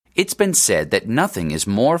It's been said that nothing is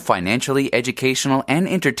more financially educational and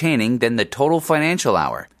entertaining than the Total Financial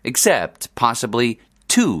Hour, except possibly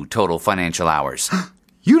 2 Total Financial Hours.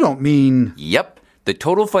 You don't mean... Yep. The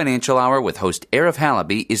Total Financial Hour with host Arif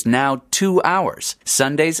Halaby is now 2 hours,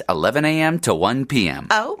 Sundays 11 a.m. to 1 p.m.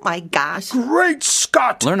 Oh, my gosh. Great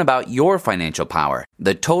Scott! Learn about your financial power.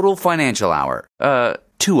 The Total Financial Hour.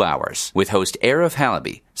 2 hours with host Arif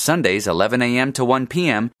Halaby, Sundays 11 a.m. to 1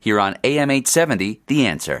 p.m. here on AM 870, The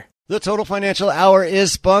Answer. The Total Financial Hour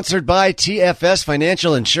is sponsored by TFS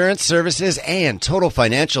Financial Insurance Services and Total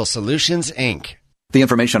Financial Solutions, Inc. The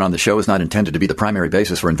information on the show is not intended to be the primary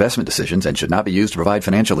basis for investment decisions and should not be used to provide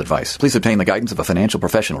financial advice. Please obtain the guidance of a financial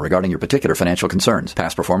professional regarding your particular financial concerns.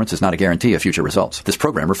 Past performance is not a guarantee of future results. This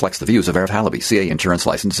program reflects the views of Arif Halaby, CA Insurance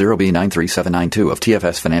License 0B93792 of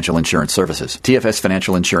TFS Financial Insurance Services. TFS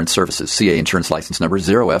Financial Insurance Services, CA Insurance License Number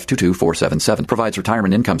 0F22477, provides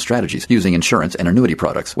retirement income strategies using insurance and annuity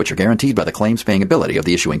products, which are guaranteed by the claims-paying ability of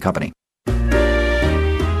the issuing company.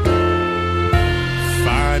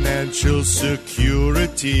 Financial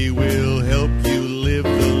security will help you live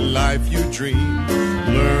the life you dream.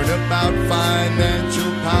 Learn about financial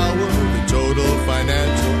power, the Total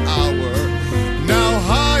Financial Hour. Now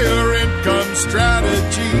higher income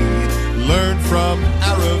strategy. Learn from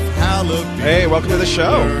Arif Halaby. Hey, welcome to the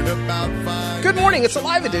show. Learn about Good morning. It's a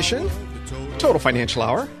live edition, Total Financial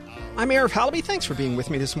Hour. I'm Arif Halaby. Thanks for being with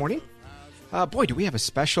me this morning. Boy, do we have a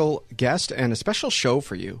special guest and a special show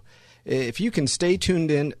for you. If you can stay tuned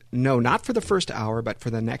in, no, not for the first hour, but for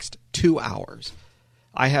the next 2 hours.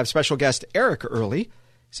 I have special guest Eric Early.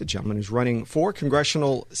 He's a gentleman who's running for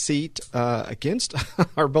congressional seat against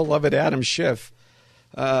our beloved Adam Schiff.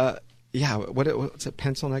 What's it,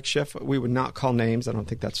 Pencil Neck Schiff? We would not call names. I don't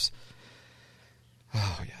think that's...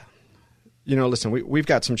 Oh, yeah. You know, listen, we've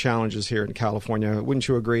got some challenges here in California. Wouldn't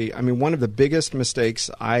you agree? I mean, one of the biggest mistakes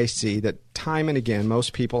I see that time and again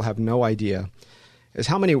most people have no idea is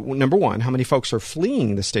number one, how many folks are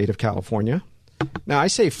fleeing the state of California. Now, I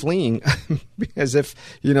say fleeing as if,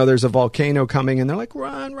 there's a volcano coming and they're like,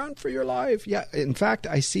 run for your life. Yeah, in fact,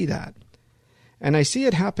 I see that. And I see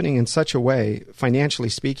it happening in such a way, financially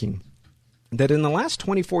speaking, that in the last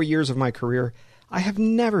 24 years of my career, I have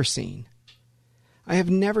never seen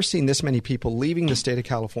this many people leaving the state of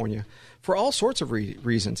California for all sorts of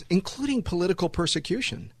reasons, including political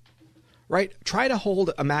persecution, right? Try to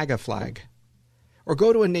hold a MAGA flag. Or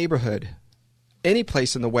go to a neighborhood, any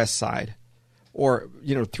place in the West Side, or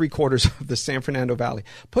 3/4 of the San Fernando Valley.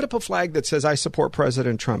 Put up a flag that says, "I support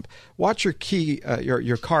President Trump." Watch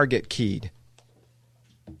your car get keyed.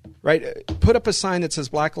 Right? Put up a sign that says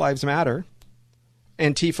 "Black Lives Matter,"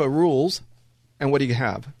 Antifa rules, and what do you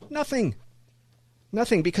have? Nothing,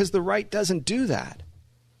 because the right doesn't do that.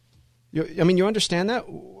 You understand that?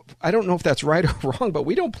 I don't know if that's right or wrong, but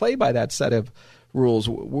we don't play by that set of rules.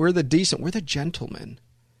 We're the gentlemen.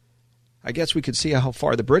 I guess we could see how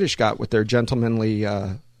far the British got with their gentlemanly,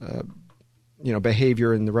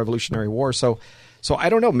 behavior in the Revolutionary War. So I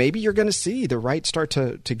don't know. Maybe you're going to see the right start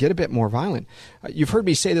to get a bit more violent. You've heard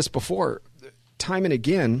me say this before, time and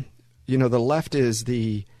again. The left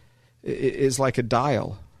is like a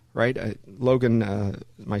dial, right? Logan,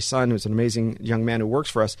 my son, who's an amazing young man who works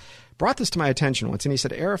for us, brought this to my attention once, and he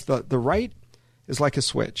said, "Arif, the right is like a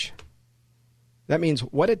switch. That means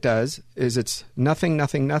what it does is it's nothing,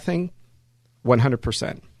 100%.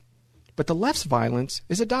 But the left's violence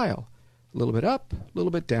is a dial. A little bit up, a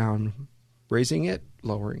little bit down, raising it,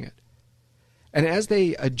 lowering it. And as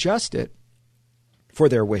they adjust it for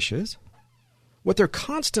their wishes, what they're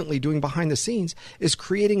constantly doing behind the scenes is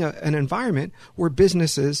creating an environment where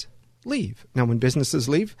businesses leave. Now, when businesses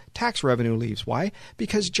leave, tax revenue leaves. Why?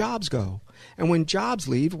 Because jobs go. And when jobs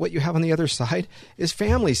leave, what you have on the other side is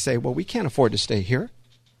families say, well, we can't afford to stay here.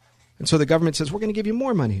 And so the government says, we're going to give you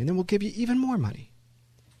more money, and then we'll give you even more money.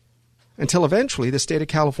 Until eventually, the state of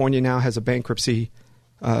California now has a bankruptcy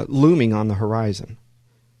looming on the horizon.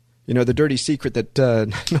 The dirty secret that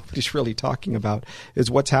nobody's really talking about is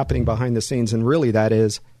what's happening behind the scenes. And really that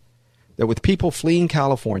is that with people fleeing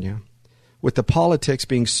California, with the politics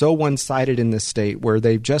being so one-sided in this state where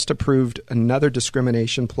they've just approved another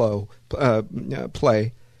discrimination play,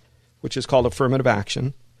 which is called affirmative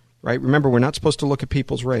action, right? Remember, we're not supposed to look at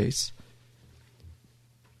people's race.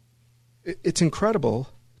 It's incredible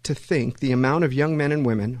to think the amount of young men and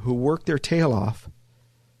women who work their tail off,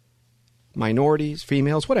 minorities,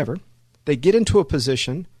 females, whatever, they get into a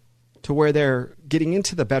position to where they're getting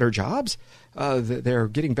into the better jobs, they're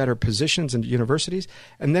getting better positions in universities,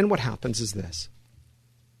 and then what happens is this.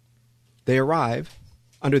 They arrive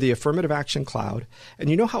under the affirmative action cloud, and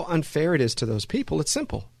you know how unfair it is to those people? It's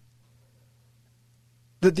simple.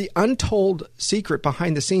 The untold secret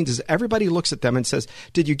behind the scenes is everybody looks at them and says,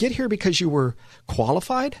 did you get here because you were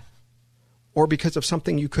qualified or because of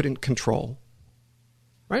something you couldn't control?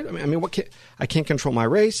 Right? I mean, I can't control my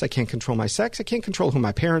race. I can't control my sex. I can't control who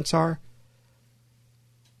my parents are.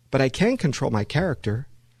 But I can control my character.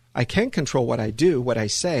 I can control what I do, what I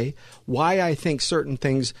say, why I think certain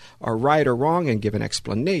things are right or wrong, and give an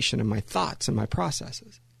explanation and my thoughts and my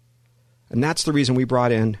processes. And that's the reason we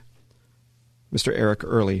brought in Mr. Eric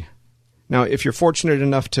Early. Now, if you're fortunate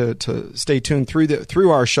enough to stay tuned through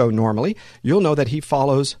our show normally, you'll know that he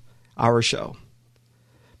follows our show.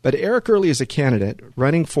 But Eric Early is a candidate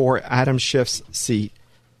running for Adam Schiff's seat.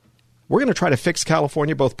 We're going to try to fix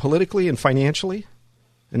California both politically and financially,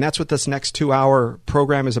 and that's what this next 2-hour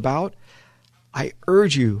program is about. I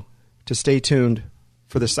urge you to stay tuned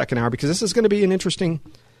for the second hour because this is going to be an interesting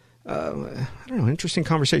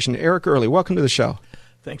conversation. Eric Early, welcome to the show.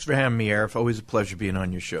 Thanks for having me, Arif. Always a pleasure being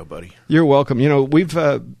on your show, buddy. You're welcome. You know, we've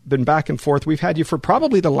been back and forth. We've had you for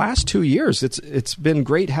probably the last 2 years. It's been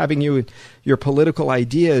great having you, your political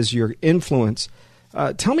ideas, your influence.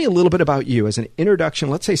 Tell me a little bit about you as an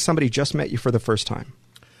introduction. Let's say somebody just met you for the first time.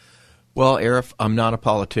 Well, Arif, I'm not a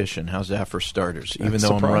politician. How's that for starters? Even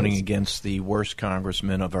though I'm running against the worst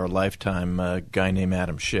congressman of our lifetime, a guy named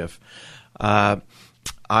Adam Schiff.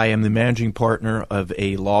 I am the managing partner of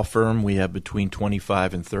a law firm. We have between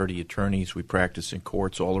 25 and 30 attorneys. We practice in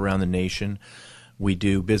courts all around the nation. We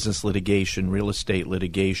do business litigation, real estate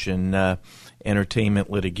litigation, entertainment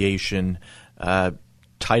litigation,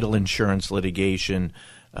 title insurance litigation,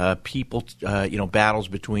 people, battles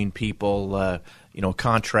between people,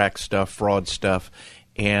 contract stuff, fraud stuff.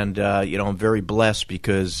 And, I'm very blessed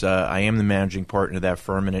because I am the managing partner of that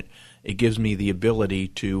firm, and it gives me the ability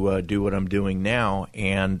to do what I'm doing now.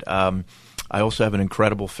 And I also have an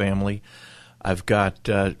incredible family. I've got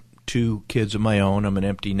 2 kids of my own. I'm an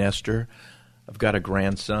empty nester. I've got a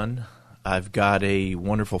grandson. I've got a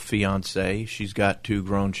wonderful fiancée. She's got 2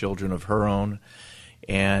 grown children of her own.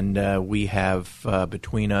 And we have,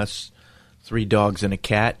 between us, 3 dogs and a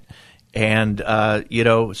cat. And,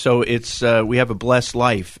 so it's we have a blessed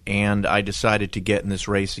life. And I decided to get in this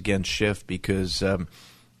race against Schiff because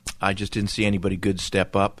I just didn't see anybody good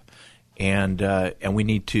step up, and we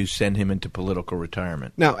need to send him into political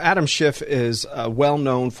retirement. Now, Adam Schiff is well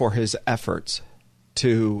known for his efforts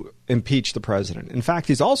to impeach the president. In fact,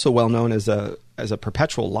 he's also well known as a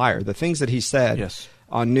perpetual liar. The things that he said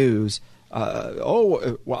on news.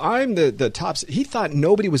 I'm the top. He thought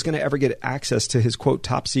nobody was going to ever get access to his quote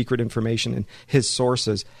top secret information and his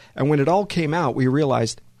sources. And when it all came out, we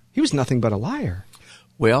realized he was nothing but a liar.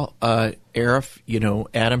 Well, Arif,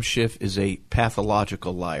 Adam Schiff is a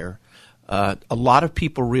pathological liar. A lot of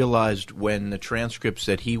people realized when the transcripts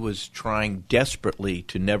that he was trying desperately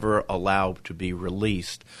to never allow to be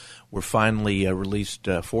released were finally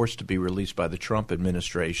forced to be released by the Trump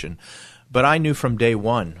administration. But I knew from day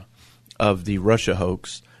one of the Russia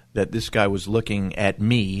hoax that this guy was looking at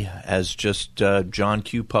me as just John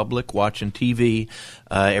Q. Public watching TV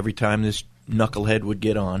every time this knucklehead would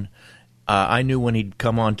get on. I knew when he'd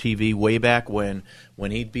come on TV way back when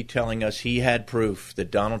he'd be telling us he had proof that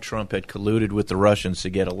Donald Trump had colluded with the Russians to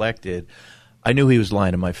get elected, I knew he was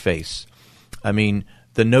lying to my face. I mean,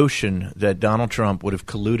 the notion that Donald Trump would have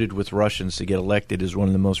colluded with Russians to get elected is one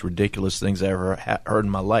of the most ridiculous things I ever heard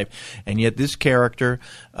in my life. And yet this character,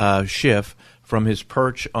 Schiff, from his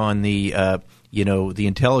perch on the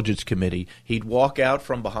Intelligence Committee, he'd walk out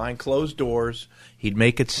from behind closed doors. He'd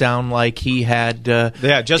make it sound like he had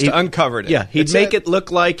uncovered it. Yeah, he'd make it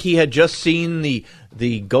look like he had just seen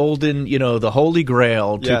the golden, the holy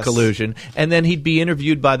grail to collusion. And then he'd be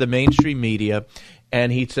interviewed by the mainstream media,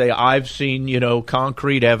 and he'd say, I've seen,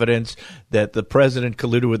 concrete evidence that the president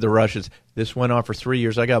colluded with the Russians. This went on for 3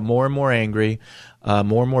 years. I got more and more angry,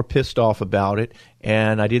 more and more pissed off about it,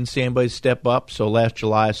 and I didn't see anybody step up. So last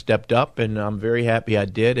July I stepped up, and I'm very happy I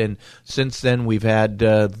did. And since then we've had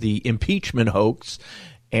the impeachment hoax.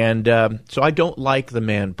 And so I don't like the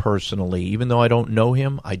man personally. Even though I don't know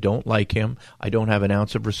him, I don't like him. I don't have an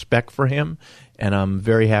ounce of respect for him, and I'm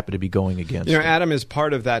very happy to be going against him. Adam is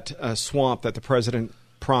part of that swamp that the president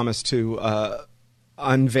promised to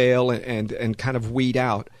unveil and kind of weed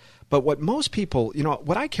out. But what most people,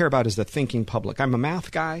 what I care about is the thinking public. I'm a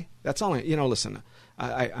math guy. That's all listen,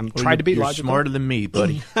 I'm trying to be logical. You're smarter than me,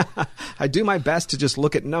 buddy. I do my best to just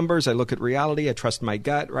look at numbers. I look at reality. I trust my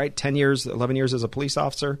gut, right? 10 years, 11 years as a police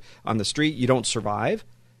officer on the street. You don't survive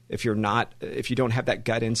if you don't have that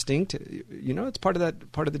gut instinct. It's part of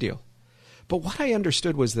the deal. But what I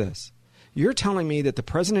understood was this. You're telling me that the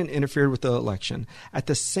president interfered with the election at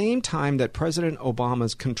the same time that President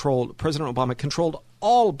Obama controlled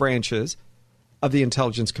all branches of the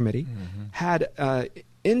Intelligence Committee, had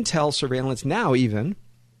intel surveillance now even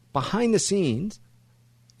behind the scenes.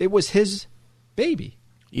 It was his baby.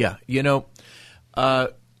 Yeah,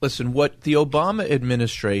 listen, what the Obama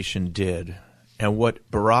administration did and what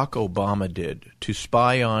Barack Obama did to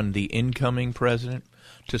spy on the incoming president,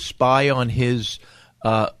 to spy on his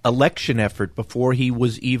election effort before he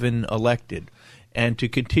was even elected, and to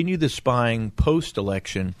continue the spying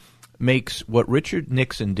post-election makes what Richard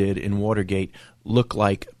Nixon did in Watergate look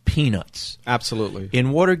like peanuts. Absolutely. In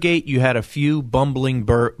Watergate, you had a few bumbling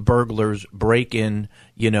burglars break in,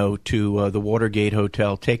 to the Watergate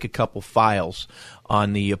Hotel, take a couple files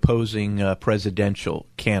on the opposing presidential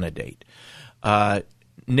candidate.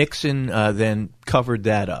 Nixon then covered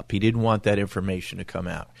that up. He didn't want that information to come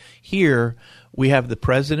out. Here, we have the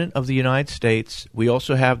President of the United States. We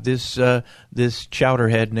also have this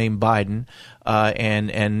chowderhead named Biden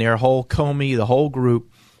and their whole Comey, the whole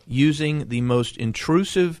group, using the most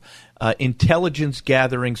intrusive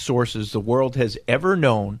intelligence-gathering sources the world has ever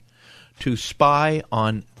known to spy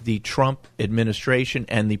on the Trump administration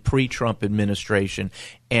and the pre-Trump administration.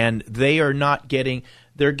 And they are not getting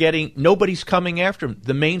 – nobody's coming after them.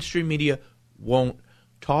 The mainstream media won't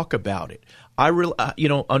talk about it.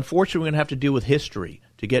 Unfortunately, we're going to have to deal with history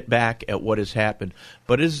to get back at what has happened.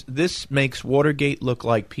 But this makes Watergate look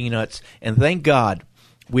like peanuts. And thank God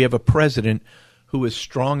we have a president who is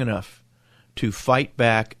strong enough to fight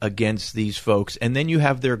back against these folks. And then you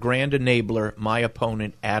have their grand enabler, my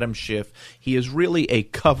opponent, Adam Schiff. He is really a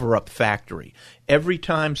cover-up factory. Every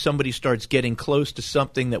time somebody starts getting close to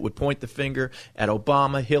something that would point the finger at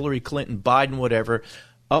Obama, Hillary Clinton, Biden, whatever,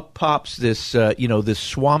 up pops this, this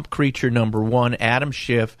swamp creature number one, Adam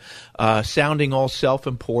Schiff, sounding all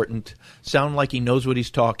self-important, sounding like he knows what he's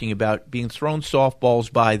talking about, being thrown softballs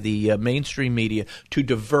by the mainstream media to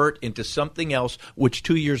divert into something else, which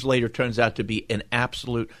 2 years later turns out to be an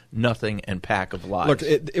absolute nothing and pack of lies. Look,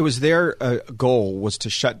 it was their goal was to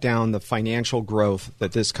shut down the financial growth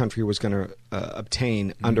that this country was going to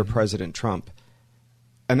obtain under President Trump.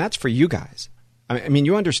 And that's for you guys. I mean,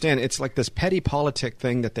 you understand it's like this petty politic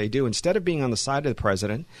thing that they do instead of being on the side of the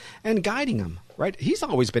president and guiding him, right? He's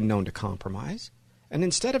always been known to compromise. And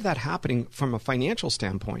instead of that happening from a financial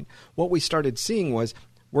standpoint, what we started seeing was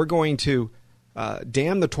we're going to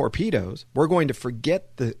dam the torpedoes. We're going to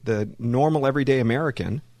forget the normal everyday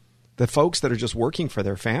American, the folks that are just working for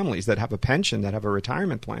their families, that have a pension, that have a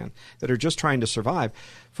retirement plan, that are just trying to survive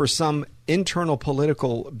for some internal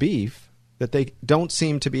political beef that they don't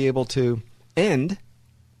seem to be able to end,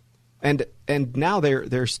 and now their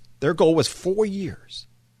goal was 4 years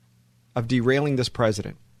of derailing this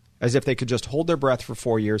president, as if they could just hold their breath for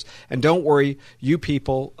 4 years. And don't worry, you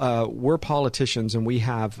people, we're politicians, and we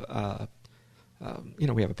have,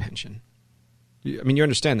 we have a pension. You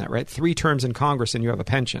understand that, right? 3 terms in Congress, and you have a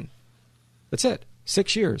pension. That's it.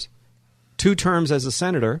 6 years, 2 terms as a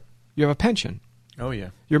senator, you have a pension. Oh yeah,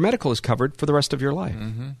 your medical is covered for the rest of your life.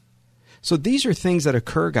 Mm-hmm. So these are things that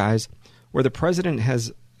occur, guys, where the president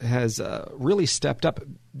has really stepped up.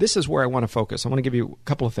 This is where I want to focus. I want to give you a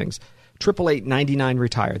couple of things.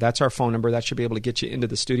 888-99-RETIRE. That's our phone number. That should be able to get you into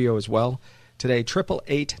the studio as well today.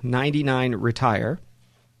 888-99-RETIRE.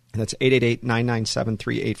 And that's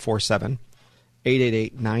 888-997-3847.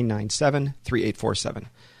 888-997-3847. All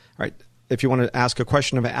right. If you want to ask a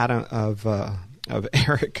question of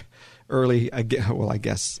Eric early, I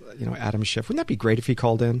guess Adam Schiff. Wouldn't that be great if he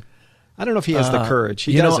called in? I don't know if he has the courage.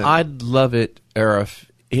 He doesn't. I'd love it, Arif.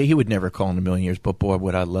 He would never call in a million years, but boy,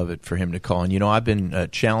 would I love it for him to call in. I've been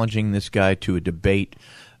challenging this guy to a debate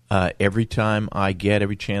every time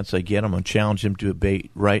every chance I get. I'm going to challenge him to a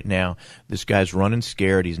debate right now. This guy's running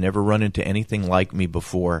scared. He's never run into anything like me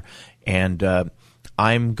before, and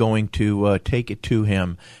I'm going to take it to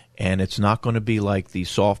him. And it's not going to be like the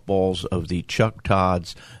softballs of the Chuck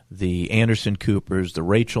Todds, the Anderson Coopers, the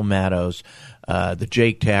Rachel Maddows, the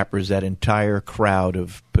Jake Tappers, that entire crowd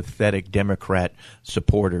of pathetic Democrat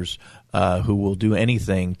supporters who will do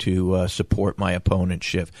anything to support my opponent,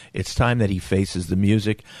 Schiff. It's time that he faces the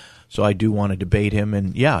music. So I do want to debate him,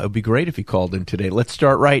 and yeah, it would be great if he called in today. Let's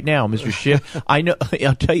start right now, Mr. Schiff. I know.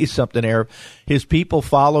 I'll tell you something, Arif. His people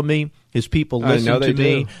follow me. His people listen to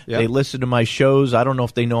me. Yep. They listen to my shows. I don't know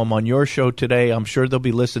if they know I'm on your show today. I'm sure they'll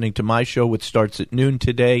be listening to my show, which starts at noon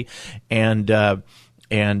today. And you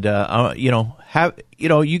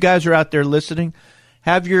guys are out there listening.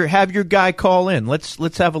 Have your guy call in.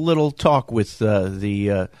 Let's have a little talk with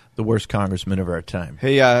the worst congressman of our time.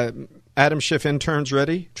 Hey, Adam Schiff interns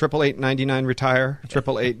ready? 888-99 retire.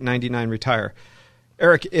 888-99 retire.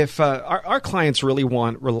 Eric, if our clients really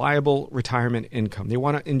want reliable retirement income, they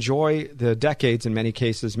want to enjoy the decades, in many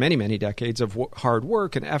cases, many decades of hard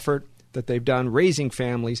work and effort that they've done, raising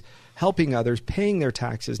families, helping others, paying their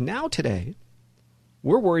taxes. Now today,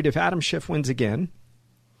 we're worried if Adam Schiff wins again,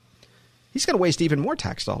 he's going to waste even more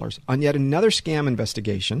tax dollars on yet another scam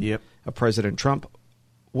investigation of President Trump.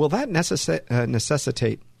 Will that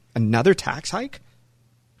necessitate another tax hike?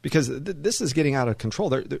 Because this is getting out of control.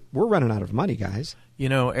 We're running out of money, guys. You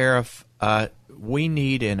know, Arif, we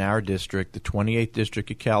need in our district, the 28th District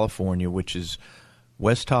of California, which is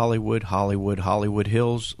West Hollywood, Hollywood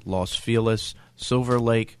Hills, Los Feliz, Silver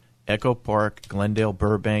Lake, Echo Park, Glendale,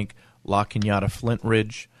 Burbank, La Cañada, Flint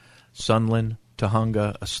Ridge, Sunland,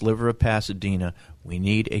 Tujunga, a sliver of Pasadena. We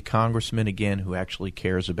need a congressman again who actually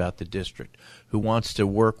cares about the district, who wants to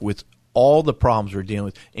work with all the problems we're dealing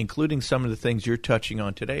with, including some of the things you're touching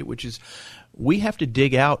on today, which is we have to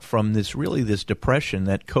dig out from this depression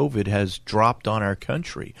that COVID has dropped on our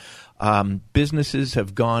country. Businesses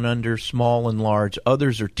have gone under, small and large.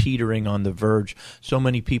 Others are teetering on the verge. So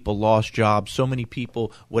many people lost jobs. So many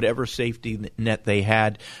people, whatever safety net they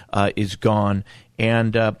had, is gone.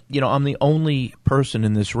 And, I'm the only person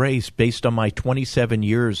in this race, based on my 27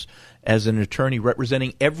 years as an attorney,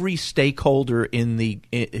 representing every stakeholder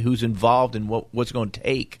who's involved in what's going to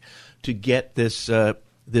take to get this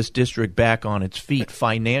district back on its feet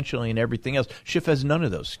financially and everything else. Schiff has none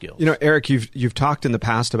of those skills. You know, Eric, you've talked in the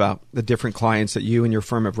past about the different clients that you and your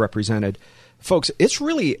firm have represented. Folks, it's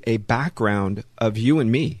really a background of you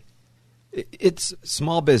and me. It's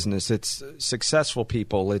small business. It's successful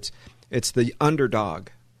people. It's the underdog.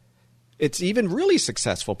 It's even really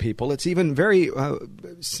successful people. It's even very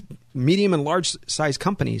medium and large size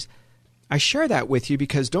companies. I share that with you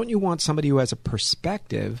because don't you want somebody who has a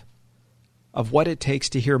perspective of what it takes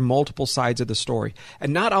to hear multiple sides of the story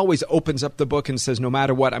and not always opens up the book and says, no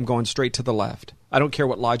matter what, I'm going straight to the left. I don't care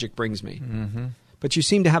what logic brings me. Mm-hmm. But you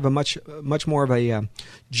seem to have a much more of a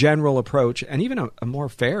general approach and even a more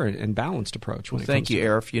fair and balanced approach. Thank you,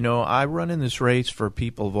 Arif. You know, I run in this race for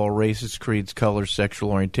people of all races, creeds, colors,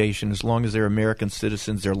 sexual orientation. As long as they're American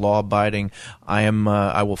citizens, they're law-abiding, I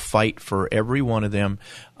will fight for every one of them.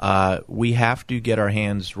 We have to get our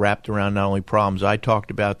hands wrapped around not only problems I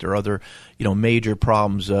talked about, there are other, major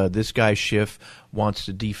problems. This guy Schiff wants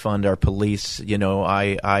to defund our police.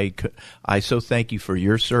 I so thank you for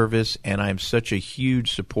your service, and I'm such a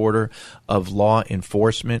huge supporter of law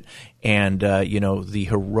enforcement and the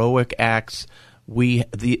heroic acts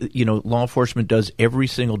law enforcement does every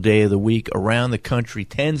single day of the week around the country,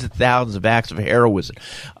 tens of thousands of acts of heroism,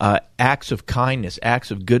 acts of kindness,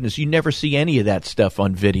 acts of goodness. You never see any of that stuff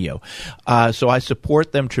on video. So I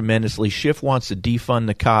support them tremendously. Schiff wants to defund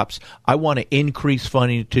the cops. I want to increase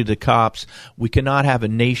funding to the cops. We cannot have a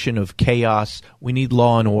nation of chaos. We need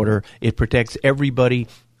law and order. It protects everybody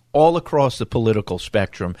all across the political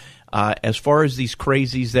spectrum. As far as these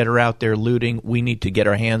crazies that are out there looting, we need to get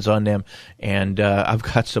our hands on them, and I've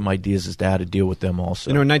got some ideas as to how to deal with them also.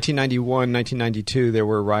 In 1991, 1992, there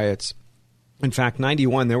were riots. In fact,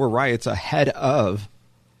 91, there were riots ahead of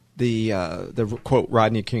the quote,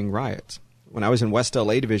 Rodney King riots. When I was in West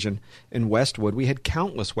LA Division in Westwood, we had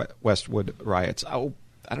countless Westwood riots. Oh,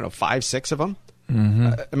 I don't know, 5, 6 of them?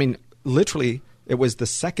 Mm-hmm. Literally, it was the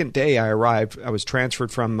second day I arrived. I was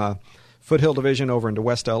transferred from Foothill Division over into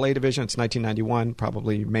West LA Division. It's 1991,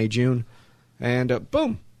 probably May, June. And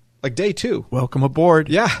boom, like day 2. Welcome aboard.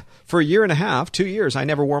 Yeah. For a year and a half, 2 years, I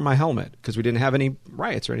never wore my helmet because we didn't have any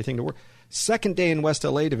riots or anything to wear. Second day in West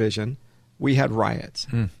LA Division, we had riots.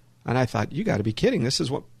 And I thought, you got to be kidding. This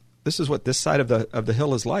is what this side of the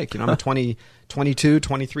hill is like. I'm a 22,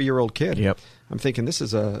 23-year-old kid. Yep. I'm thinking this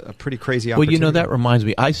is a pretty crazy opportunity. Well, that reminds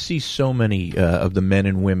me. I see so many of the men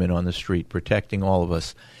and women on the street protecting all of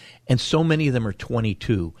us. And so many of them are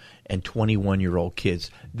 22 and 21-year-old kids.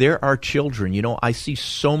 They're our children. I see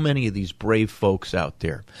so many of these brave folks out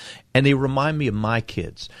there, and they remind me of my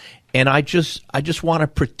kids. And I just want to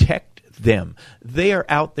protect them. They are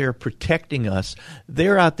out there protecting us.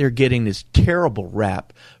 They're out there getting this terrible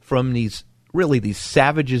rap from these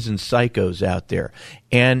savages and psychos out there.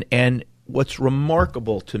 And what's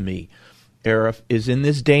remarkable to me, Arif, is in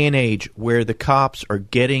this day and age where the cops are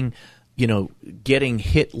getting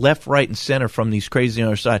hit left, right, and center from these crazy on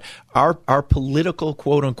the other side. Our political,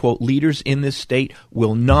 quote-unquote, leaders in this state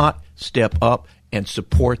will not step up and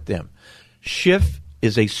support them. Schiff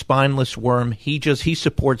is a spineless worm. He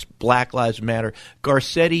supports Black Lives Matter.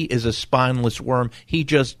 Garcetti is a spineless worm. He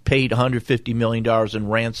just paid $150 million in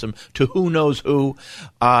ransom to who knows who.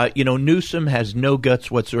 Newsom has no guts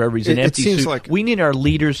whatsoever. He's an empty suit. Like we need our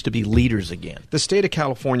leaders to be leaders again. The state of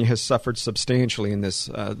California has suffered substantially in this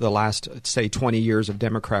the last, say, 20 years of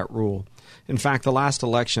Democrat rule. In fact, the last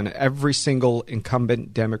election, every single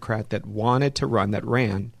incumbent Democrat that wanted to run, that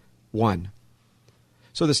ran, won.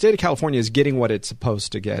 So the state of California is getting what it's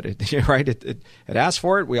supposed to get, right? It asked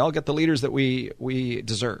for it. We all get the leaders that we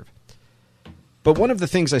deserve. But one of the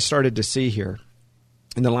things I started to see here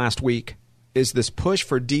in the last week is this push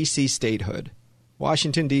for D.C. statehood.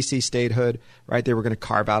 Washington, D.C. statehood, right? They were going to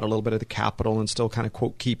carve out a little bit of the capital and still kind of,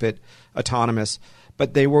 quote, keep it autonomous.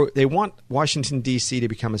 But they want Washington, D.C. to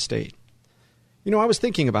become a state. I was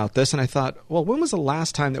thinking about this and I thought, well, when was the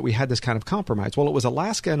last time that we had this kind of compromise? Well, it was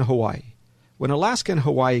Alaska and Hawaii. When Alaska and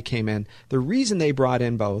Hawaii came in, the reason they brought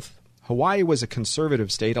in both, Hawaii was a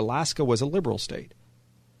conservative state, Alaska was a liberal state.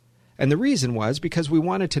 And the reason was because we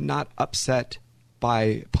wanted to not upset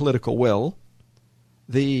by political will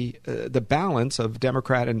the balance of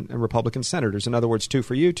Democrat and Republican senators. In other words, 2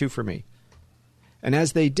 for you, 2 for me. And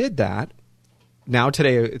as they did that, now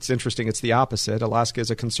today it's interesting, it's the opposite. Alaska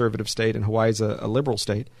is a conservative state and Hawaii is a liberal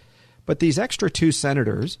state. But these extra 2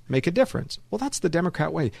 senators make a difference. Well, that's the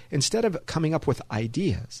Democrat way. Instead of coming up with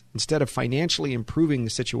ideas, instead of financially improving the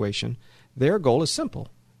situation, their goal is simple.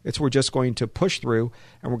 It's we're just going to push through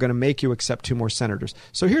and we're going to make you accept 2 more senators.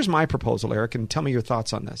 So here's my proposal, Eric, and tell me your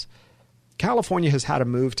thoughts on this. California has had a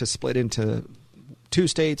move to split into 2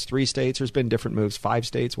 states, 3 states. There's been different moves, 5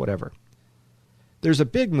 states, whatever. There's a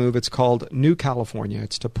big move. It's called New California.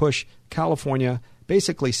 It's to push California,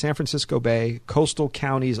 basically San Francisco Bay, coastal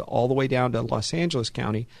counties, all the way down to Los Angeles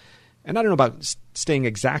County. And I don't know about staying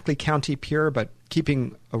exactly county pure, but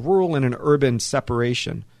keeping a rural and an urban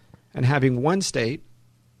separation and having one state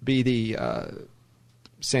be the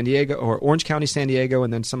San Diego or Orange County, San Diego,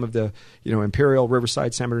 and then some of the, Imperial,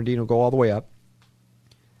 Riverside, San Bernardino, go all the way up.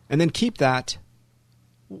 And then keep that.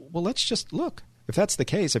 Well, let's just look. If that's the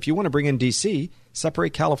case, if you want to bring in D.C.,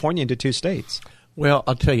 separate California into 2 states. Well,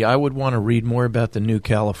 I'll tell you, I would want to read more about the New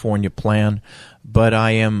California plan, but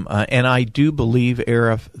I am, and I do believe,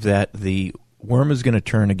 Arif, that the worm is going to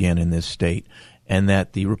turn again in this state, and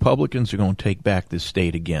that the Republicans are going to take back this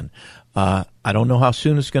state again. I don't know how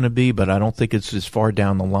soon it's going to be, but I don't think it's as far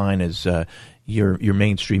down the line as your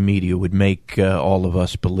mainstream media would make all of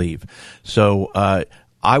us believe. So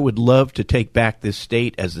I would love to take back this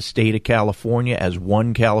state as the state of California, as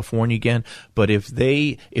one California again. But if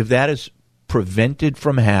that is prevented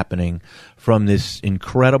from happening from this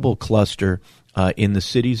incredible cluster in the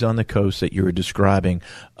cities on the coast that you were describing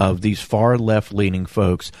of these far left-leaning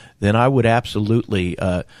folks, then I would absolutely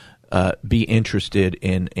be interested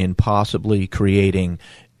in possibly creating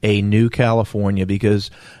a new California,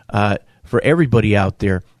 because for everybody out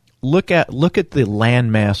there, look at the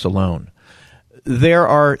landmass alone. There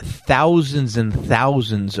are thousands and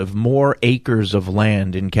thousands of more acres of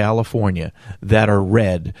land in California that are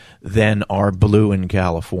red than are blue in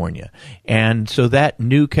California. And so that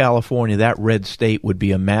new California, that red state, would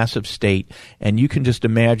be a massive state. And you can just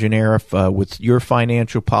imagine, Arif, with your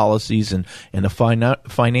financial policies and the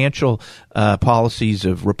financial policies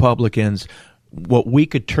of Republicans, what we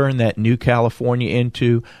could turn that new California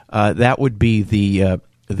into, that would be the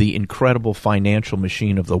incredible financial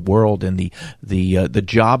machine of the world, and the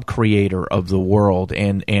job creator of the world,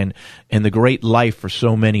 and the great life for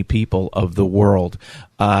so many people of the world.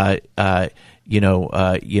 For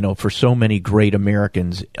so many great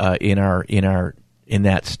Americans in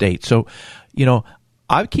that state. So,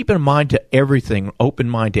 I keep in mind to everything, open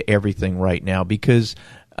mind to everything right now, because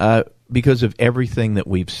of everything that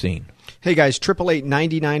we've seen. Hey guys,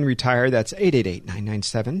 888-99-RETIRE. That's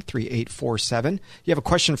 888-997-3847. You have a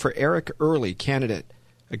question for Eric Early, candidate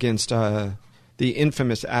against the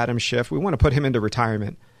infamous Adam Schiff. We want to put him into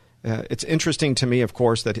retirement. It's interesting to me, of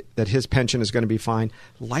course, that his pension is going to be fine.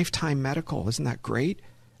 Lifetime medical, isn't that great?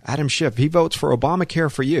 Adam Schiff, he votes for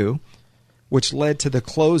Obamacare for You, which led to the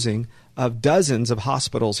closing of dozens of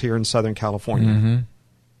hospitals here in Southern California. Mm-hmm.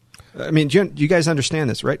 I mean, you guys understand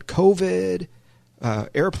this, right? COVID,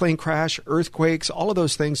 airplane crash, earthquakes, all of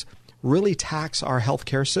those things really tax our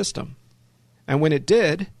healthcare system. And when it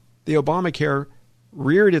did, the Obamacare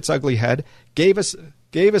reared its ugly head, gave us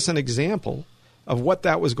an example of what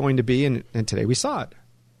that was going to be, and today we saw it.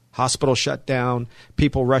 Hospitals shut down,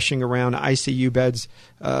 people rushing around, ICU beds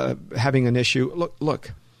having an issue.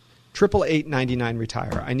 Look,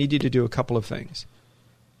 888-99-RETIRE. I need you to do a couple of things.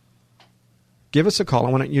 give us a call. I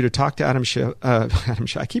want you to talk to Adam Schiff. Adam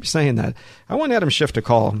Schiff. I keep saying that. I want Adam Schiff to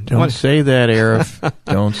call. Don't say that, Arif.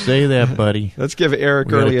 Don't say that, buddy. Let's give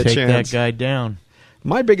Eric Early a chance. Take that guy down.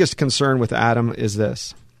 My biggest concern with Adam is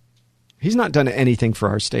this. He's not done anything for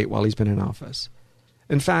our state while he's been in office.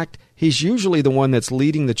 In fact, he's usually the one that's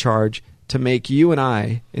leading the charge to make you and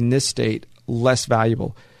I in this state less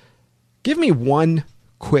valuable. Give me one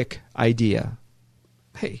quick idea.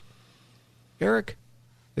 Hey, Eric,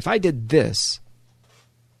 if I did this,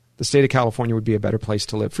 the state of California would be a better place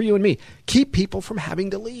to live for you and me. Keep people from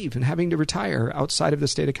having to leave and having to retire outside of the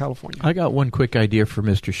state of California. I got one quick idea for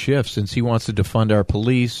Mr. Schiff. Since he wants to defund our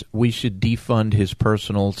police, we should defund his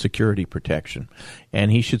personal security protection.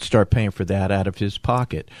 And he should start paying for that out of his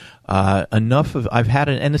pocket. I've had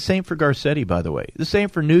it, and the same for Garcetti, by the way. The same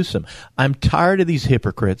for Newsom. I'm tired of these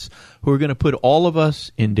hypocrites who are going to put all of us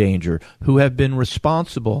in danger, who have been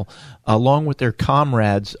responsible, along with their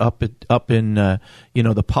comrades up in the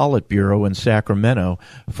Politburo in Sacramento,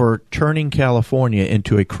 for turning California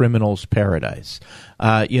into a criminal's paradise.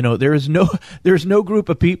 There's no group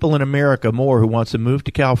of people in America more who wants to move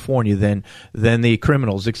to California than the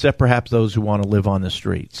criminals, except perhaps those who want to live on the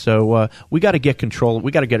street. So we got to get control.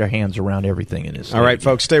 We got to get our hands around everything in this state. All right,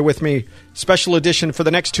 folks, stay with me. Special edition for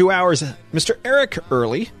the next 2 hours. Mr. Eric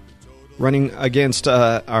Early running against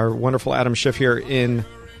our wonderful Adam Schiff here in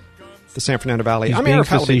the San Fernando Valley. I'm being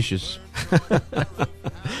facetious.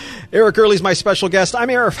 Eric Early's my special guest. I'm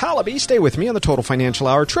Arif Halaby. Stay with me on the Total Financial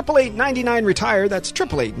Hour. 888-99-RETIRE. That's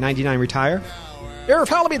 888-99-RETIRE. Arif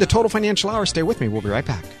Halaby, the Total Financial Hour. Stay with me. We'll be right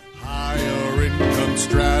back. Higher income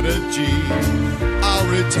strategy. I'll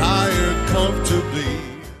retire comfortably.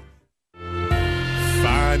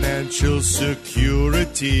 Financial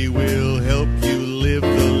security will help you live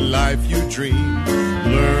the life you dream.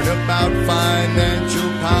 Learn about financial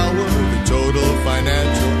power, the Total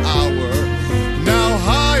Financial Hour. Now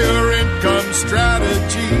higher income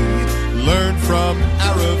strategy. Learn from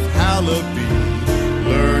Arif Halaby.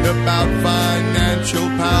 Learn about financial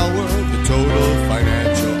power, the Total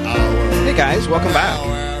Financial Hour. Hey guys, welcome back.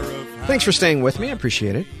 Thanks for staying with me. I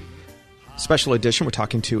appreciate it. Special edition. We're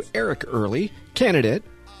talking to Eric Early, candidate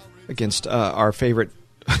against our favorite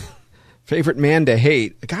man to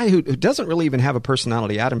hate, a guy who doesn't really even have a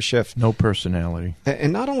personality, Adam Schiff. No personality.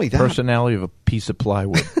 And not only that. Personality of a piece of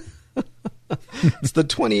plywood. It's the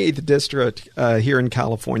 28th district here in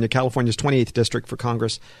California, California's 28th district for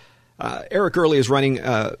Congress. Eric Early is running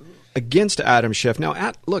against Adam Schiff. Now,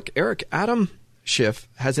 Adam Schiff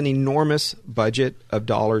has an enormous budget of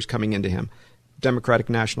dollars coming into him. Democratic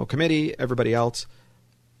National Committee, everybody else.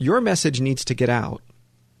 Your message needs to get out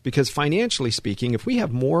because financially speaking, if we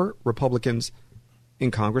have more Republicans in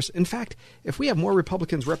Congress, in fact, if we have more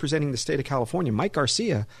Republicans representing the state of California, Mike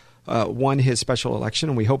Garcia won his special election,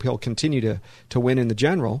 and we hope he'll continue to win in the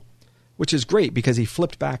general, which is great because he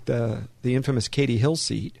flipped back the infamous Katie Hill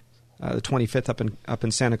seat, the 25th up in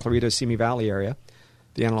Santa Clarita, Simi Valley area,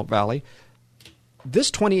 the Antelope Valley. This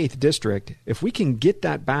 28th district, if we can get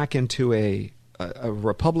that back into a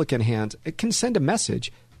Republican hands, it can send a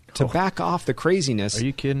message to back off the craziness. Are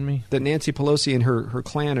you kidding me? That Nancy Pelosi and her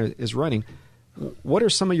clan is running. What are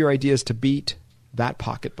some of your ideas to beat that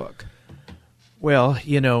pocketbook? Well,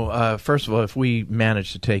 first of all, if we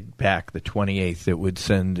manage to take back the 28th, it would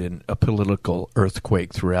send in a political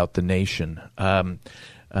earthquake throughout the nation.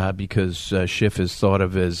 Because Schiff is thought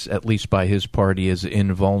of as, at least by his party, as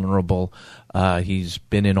invulnerable. He's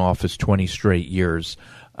been in office 20 straight years.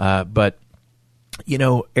 But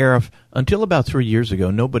Arif, until about 3 years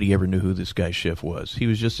ago, nobody ever knew who this guy Schiff was. He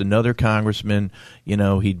was just another congressman.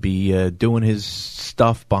 He'd be doing his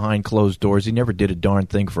stuff behind closed doors. He never did a darn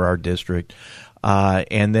thing for our district.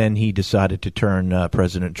 And then he decided to turn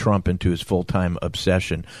President Trump into his full-time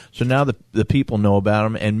obsession. So now the people know about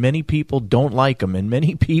him, and many people don't like him, and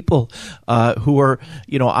many people who are,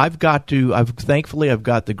 thankfully I've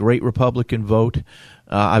got the great Republican vote.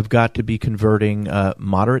 I've got to be converting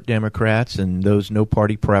moderate Democrats and those no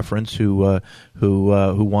party preference who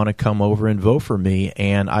want to come over and vote for me.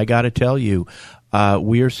 And I got to tell you,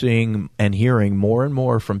 we are seeing and hearing more and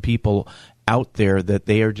more from people out there that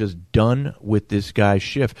they are just done with this guy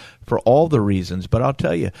Schiff for all the reasons. But I'll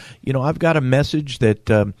tell you, I've got a message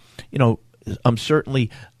that, I'm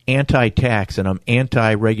certainly anti-tax and I'm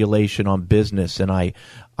anti-regulation on business, and I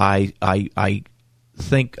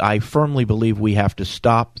firmly believe we have to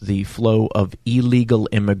stop the flow of illegal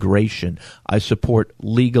immigration. I support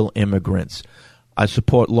legal immigrants. I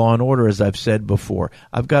support law and order, as I've said before.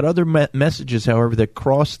 I've got other messages, however, that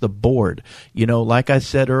cross the board. Like I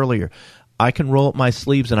said earlier, I can roll up my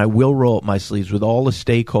sleeves, and I will roll up my sleeves with all the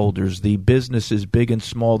stakeholders, the businesses, big and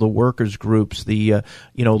small, the workers groups, the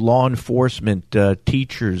law enforcement,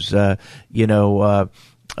 teachers,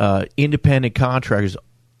 independent contractors,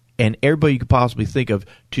 and everybody you could possibly think of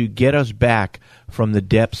to get us back from the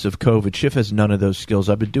depths of COVID. Schiff has none of those skills.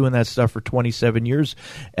 I've been doing that stuff for 27 years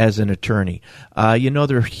as an attorney.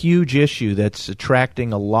 They're a huge issue that's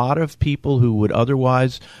attracting a lot of people who would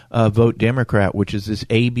otherwise vote Democrat, which is this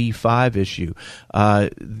AB 5 issue.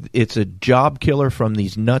 It's a job killer from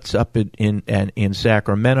these nuts up in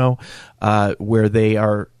Sacramento, where they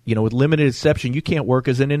are, with limited exception, you can't work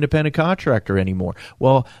as an independent contractor anymore.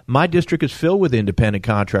 Well, my district is filled with independent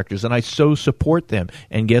contractors, and I so support them.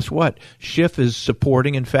 And guess what? Schiff is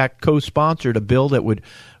supporting, in fact, co-sponsored a bill that would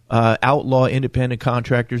outlaw independent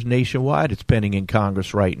contractors nationwide. It's pending in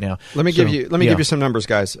Congress right now. Let me give you some numbers,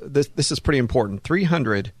 guys. This is pretty important.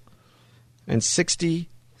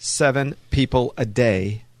 367 people a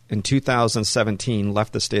day in 2017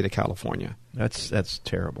 left the state of California. That's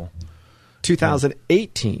terrible.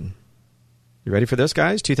 2018, you ready for this,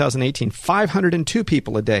 guys? 2018, 502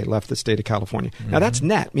 people a day left the state of California. Now, that's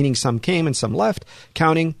net, meaning some came and some left,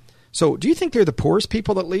 counting. So do you think they're the poorest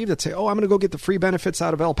people that leave, that say, I'm going to go get the free benefits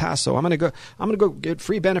out of El Paso. I'm going to go get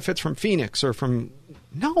free benefits from Phoenix or from...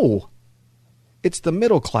 No. It's the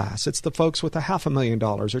middle class. It's the folks with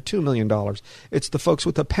 $500,000 or $2 million. It's the folks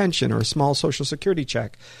with a pension or a small Social Security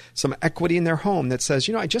check, some equity in their home that says,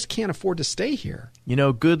 I just can't afford to stay here.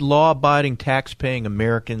 Good law-abiding, tax-paying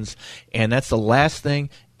Americans, and that's the last thing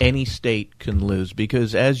any state can lose.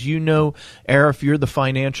 Because as you know, Arif, you're the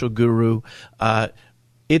financial guru.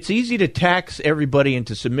 It's easy to tax everybody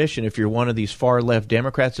into submission if you're one of these far-left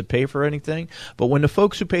Democrats that pay for anything. But when the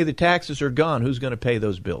folks who pay the taxes are gone, who's going to pay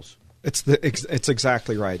those bills? It's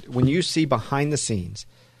exactly right. When you see behind the scenes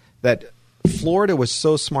that Florida was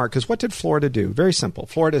so smart, because what did Florida do? Very simple.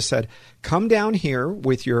 Florida said, come down here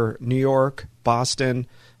with your New York, Boston,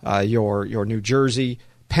 your New Jersey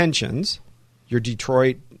pensions, your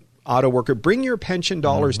Detroit auto worker, bring your pension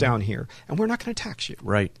dollars down here, and we're not going to tax you.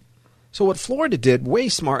 Right. So what Florida did way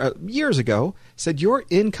smart years ago said your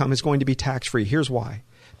income is going to be tax-free. Here's why.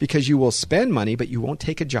 Because you will spend money, but you won't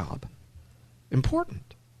take a job.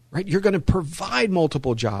 Important. Right? You're going to provide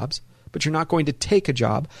multiple jobs, but you're not going to take a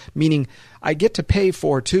job, meaning I get to pay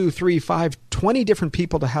for 2, 3, 5, 20 different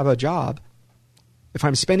people to have a job if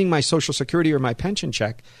I'm spending my Social Security or my pension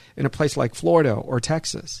check in a place like Florida or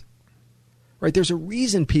Texas. Right? There's a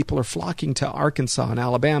reason people are flocking to Arkansas and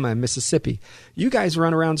Alabama and Mississippi. You guys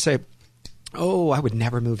run around and say, I would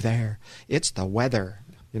never move there. It's the weather.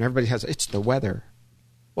 Everybody has, it's the weather.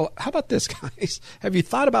 Well, how about this, guys? Have you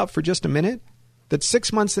thought about for just a minute that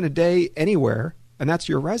 6 months in a day anywhere, and that's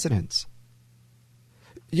your residence?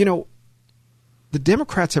 The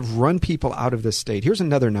Democrats have run people out of this state. Here's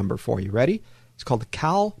another number for you. Ready? It's called the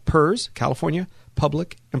CalPERS, California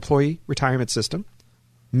Public Employee Retirement System.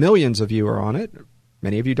 Millions of you are on it.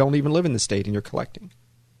 Many of you don't even live in the state, and you're collecting.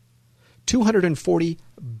 $240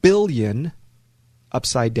 billion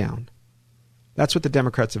upside down. That's what the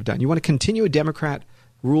Democrats have done. You want to continue a Democrat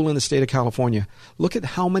rule in the state of California, look at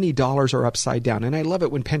how many dollars are upside down. And I love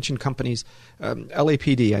it when pension companies,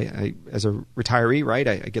 LAPD, I as a retiree, right,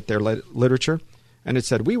 I get their literature, and it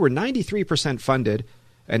said we were 93% funded,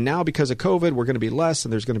 and now because of COVID, we're going to be less,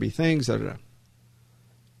 and there's going to be things.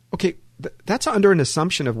 Okay, that's under an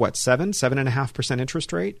assumption of what, 7.5%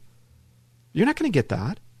 interest rate? You're not going to get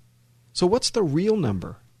that. So what's the real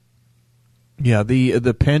number? Yeah,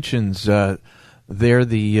 the pensions, they're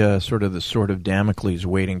the sort of Damocles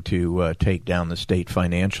waiting to take down the state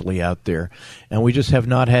financially out there. And we just have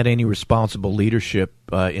not had any responsible leadership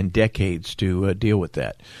in decades to deal with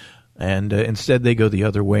that. And instead they go the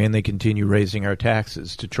other way, and they continue raising our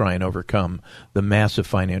taxes to try and overcome the massive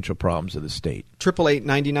financial problems of the state.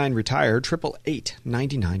 888-99-RETIRE,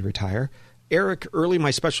 888-99-RETIRE. Eric Early,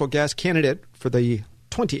 my special guest candidate for the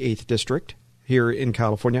 28th District here in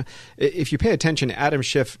California. If you pay attention, Adam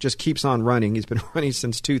Schiff just keeps on running. He's been running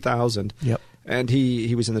since 2000. Yep. And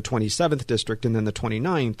he was in the 27th District and then the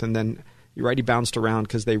 29th. And then, you're right, he bounced around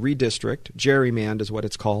because they redistrict. Gerrymander is what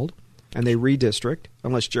it's called. And they redistrict.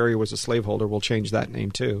 Unless Jerry was a slaveholder, we'll change that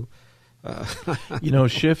name too.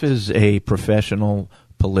 Schiff is a professional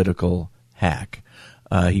political hack.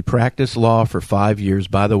 He practiced law for 5 years,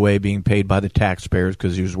 by the way, being paid by the taxpayers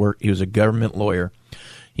because he was a government lawyer.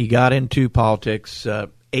 He got into politics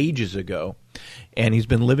ages ago, and he's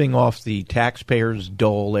been living off the taxpayers'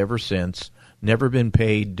 dole ever since. Never been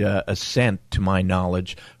paid a cent, to my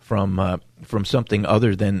knowledge, from something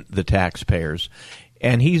other than the taxpayers.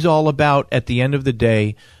 And he's all about, at the end of the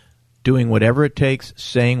day, doing whatever it takes,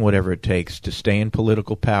 saying whatever it takes to stay in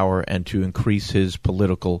political power and to increase his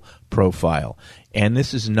political profile. And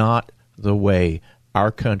this is not the way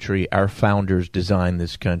our country, our founders designed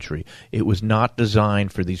this country. It was not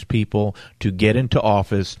designed for these people to get into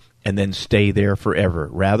office and then stay there forever.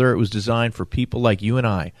 Rather, it was designed for people like you and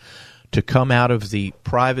I to come out of the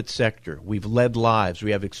private sector. We've led lives.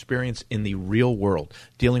 We have experience in the real world,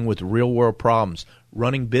 dealing with real-world problems,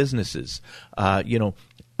 running businesses, dealing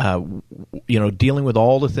with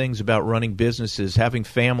all the things about running businesses, having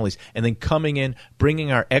families, and then coming in,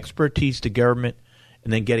 bringing our expertise to government,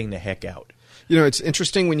 and then getting the heck out. You know, it's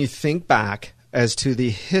interesting when you think back as to the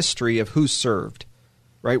history of who served,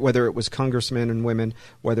 right? Whether it was congressmen and women,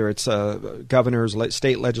 whether it's governors,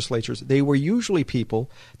 state legislatures, they were usually people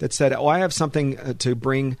that said, I have something to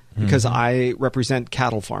bring because I represent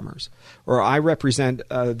cattle farmers, or I represent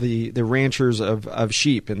the ranchers of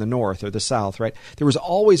sheep in the north or the south, right? There was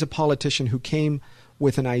always a politician who came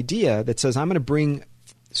with an idea that says, I'm going to bring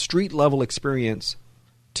street-level experience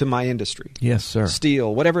to my industry. Yes, sir.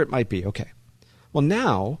 Steel, whatever it might be. Okay. Well,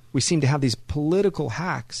 now we seem to have these political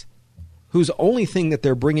hacks whose only thing that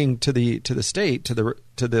they're bringing to the state, to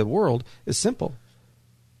the world, is simple.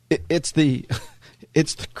 It's the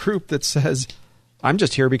group that says, I'm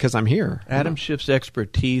just here because I'm here. Adam Schiff's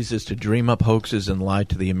expertise is to dream up hoaxes and lie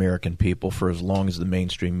to the American people for as long as the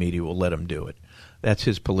mainstream media will let him do it. That's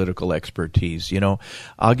his political expertise. You know,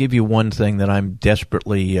 I'll give you one thing that I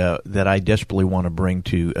desperately want to bring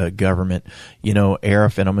to government. You know,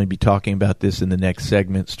 Arif, and I'm going to be talking about this in the next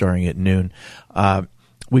segment starting at noon.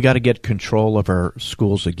 We got to get control of our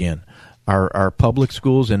schools again. Our public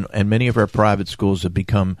schools and many of our private schools have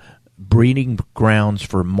become breeding grounds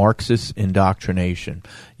for Marxist indoctrination.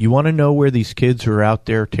 You want to know where these kids who are out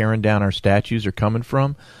there tearing down our statues are coming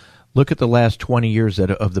from? Look at the last 20 years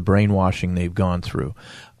of the brainwashing they've gone through.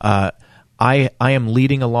 I am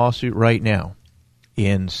leading a lawsuit right now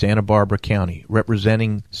in Santa Barbara County,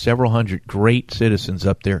 representing several hundred great citizens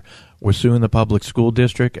up there. We're suing the public school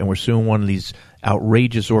district, and we're suing one of these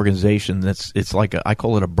outrageous organizations it's like I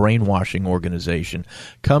call it a brainwashing organization,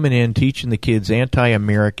 coming in, teaching the kids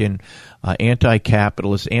anti-American,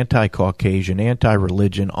 anti-capitalist, anti-Caucasian,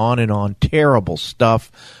 anti-religion, on and on, terrible stuff.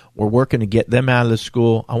 We're working to get them out of the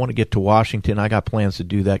school. I want to get to Washington. I got plans to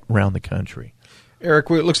do that around the country. Eric,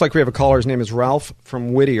 it looks like we have a caller. His name is Ralph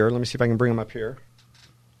from Whittier. Let me see if I can bring him up here.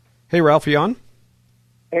 Hey, Ralph, are you on?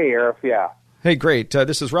 Hey, Eric, yeah. Hey, great.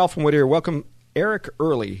 This is Ralph from Whittier. Welcome, Eric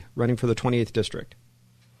Early, running for the 28th District.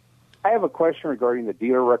 I have a question regarding the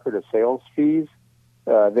dealer record of sales fees.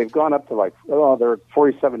 They've gone up to they're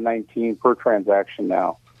 $47.19 per transaction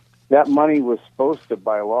now. That money was supposed to,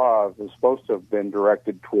 by law, have been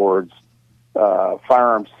directed towards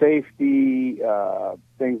firearm safety,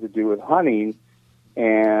 things to do with hunting,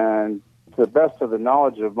 and to the best of the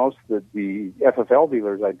knowledge of most of the FFL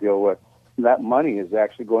dealers I deal with, that money is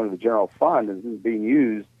actually going to the general fund and isn't being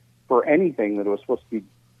used for anything that it was supposed to be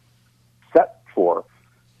set for.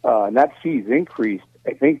 And that fee's increased,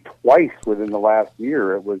 I think, twice within the last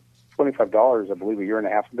year. It was $25, I believe, a year and a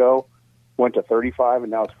half ago. Went to $35,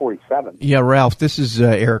 and now it's $47. Yeah, Ralph, this is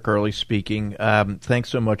Eric Early speaking. Thanks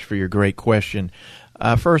so much for your great question.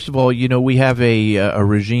 First of all, you know, we have a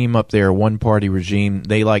regime up there, a one-party regime.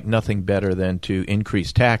 They like nothing better than to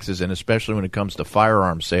increase taxes, and especially when it comes to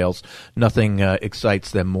firearm sales, nothing excites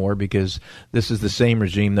them more, because this is the same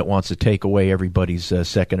regime that wants to take away everybody's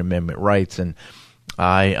Second Amendment rights. And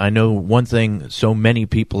I know one thing so many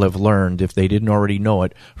people have learned, if they didn't already know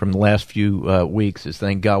it from the last few weeks, is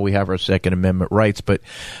thank God we have our Second Amendment rights. But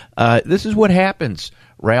this is what happens,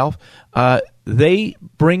 Ralph. They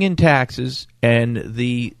bring in taxes, and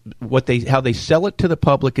how they sell it to the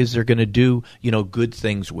public is they're going to do, you know, good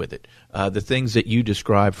things with it. The things that you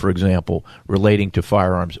described, for example, relating to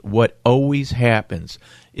firearms. What always happens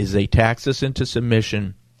is they tax us into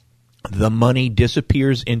submission. The money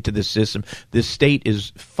disappears into the system. This state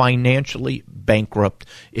is financially bankrupt.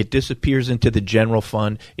 It disappears into the general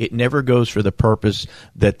fund. It never goes for the purpose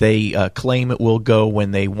that they claim it will go when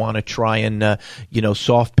they want to try and,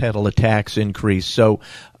 soft pedal a tax increase. So,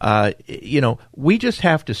 we just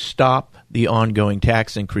have to stop the ongoing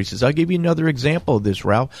tax increases. I'll give you another example of this,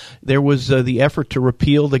 Ralph. There was the effort to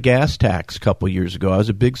repeal the gas tax a couple years ago. I was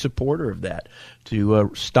a big supporter of that, to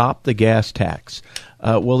stop the gas tax.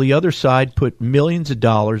 Well, the other side put millions of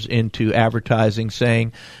dollars into advertising,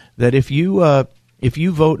 saying that if you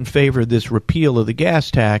vote in favor of this repeal of the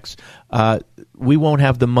gas tax, we won't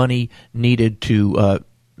have the money needed to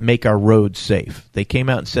make our roads safe. They came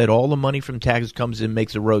out and said all the money from taxes comes in,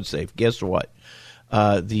 makes the road safe. Guess what?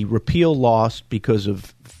 The repeal lost because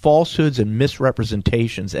of falsehoods and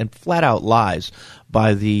misrepresentations and flat-out lies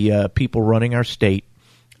by the people running our state.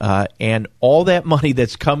 And all that money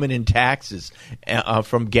that's coming in taxes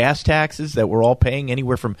from gas taxes that we're all paying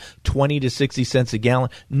anywhere from 20 to 60 cents a gallon,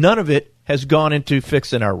 none of it has gone into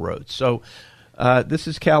fixing our roads. So this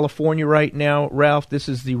is California right now, Ralph. This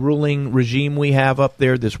is the ruling regime we have up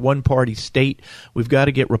there, this one-party state. We've got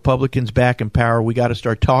to get Republicans back in power. We got to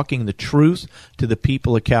start talking the truth to the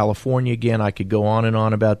people of California. Again, I could go on and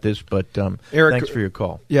on about this, but Eric, thanks for your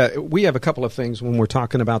call. Yeah, we have a couple of things when we're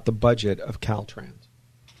talking about the budget of Caltrans.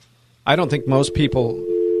 I don't think most people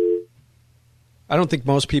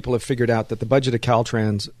have figured out that the budget of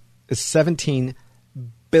Caltrans is $17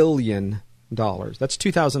 billion. That's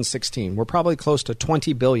 2016. We're probably close to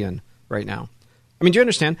 $20 billion right now. I mean, do you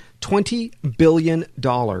understand? $20 billion.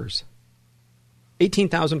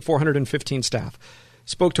 18,415 staff.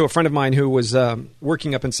 Spoke to a friend of mine who was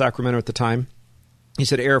working up in Sacramento at the time. He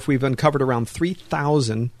said, Arif, we've uncovered around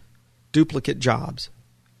 3,000 duplicate jobs.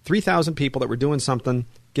 3,000 people that were doing something,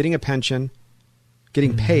 getting a pension,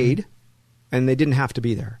 getting paid, and they didn't have to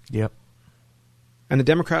be there. Yep. And the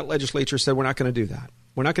Democrat legislature said, we're not going to do that.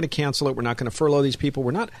 We're not going to cancel it. We're not going to furlough these people.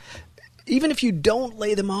 We're not. Even if you don't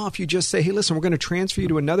lay them off, you just say, hey, listen, we're going to transfer you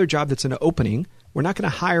to another job that's an opening. We're not going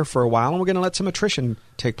to hire for a while, and we're going to let some attrition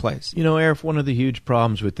take place. You know, Arif, one of the huge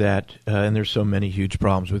problems with that, and there's so many huge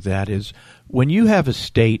problems with that, is when you have a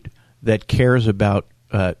state that cares about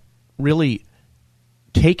really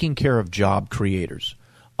taking care of job creators,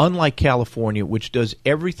 unlike California, which does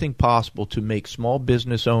everything possible to make small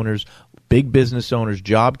business owners, big business owners,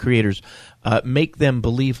 job creators, make them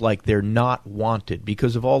believe like they're not wanted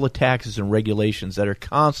because of all the taxes and regulations that are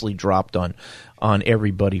constantly dropped on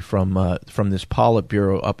everybody from this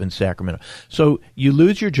Politburo up in Sacramento. So you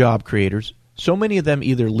lose your job creators. So many of them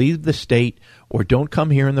either leave the state or don't come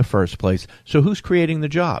here in the first place. So who's creating the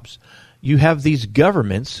jobs? You have these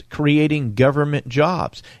governments creating government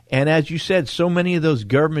jobs. And as you said, so many of those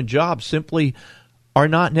government jobs simply are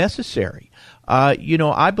not necessary.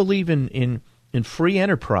 I believe in free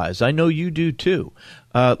enterprise. I know you do too.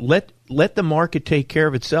 Let the market take care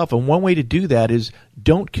of itself. And one way to do that is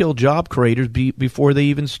don't kill job creators before they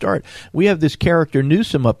even start. We have this character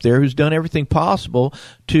Newsom up there who's done everything possible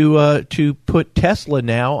to put Tesla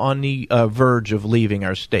now on the verge of leaving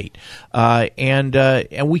our state. And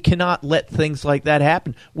we cannot let things like that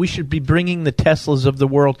happen. We should be bringing the Teslas of the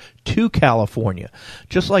world to California.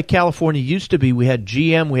 Just like California used to be, we had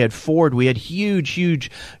GM, we had Ford, we had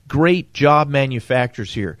huge, great job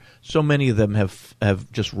manufacturers here. So many of them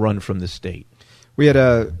have just run from the state. We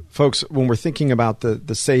had folks, when we're thinking about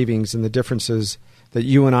the savings and the differences that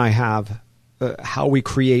you and I have, how we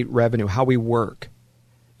create revenue, how we work.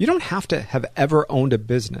 You don't have to have ever owned a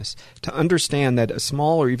business to understand that a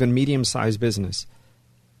small or even medium-sized business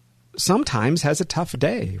sometimes has a tough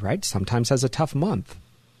day, right? Sometimes has a tough month.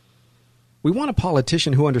 We want a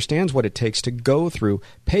politician who understands what it takes to go through,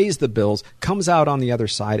 pays the bills, comes out on the other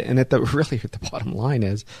side, and at the bottom line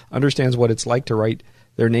is understands what it's like to write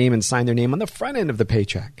their name and sign their name on the front end of the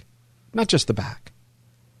paycheck, not just the back.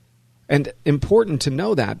 And important to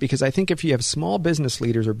know that, because I think if you have small business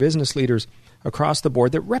leaders or business leaders across the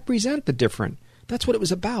board that represent the different, that's what it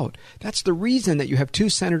was about. That's the reason that you have two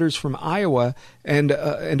senators from Iowa and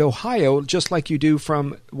Ohio, just like you do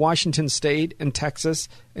from Washington State and Texas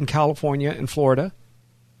and California and Florida.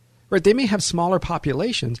 Right? They may have smaller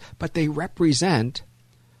populations, but they represent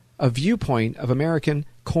a viewpoint of American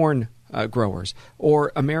corn growers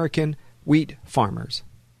or American wheat farmers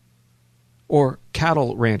or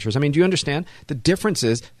cattle ranchers. I mean, do you understand? The difference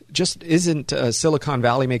is just isn't Silicon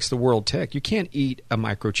Valley makes the world tick. You can't eat a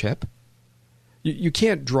microchip. You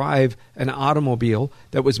can't drive an automobile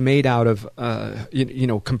that was made out of,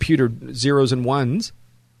 computer zeros and ones.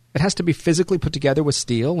 It has to be physically put together with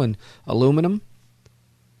steel and aluminum.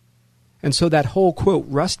 And so that whole, quote,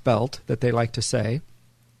 Rust Belt that they like to say,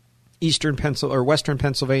 Western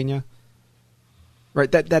Pennsylvania,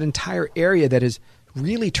 right? That entire area that is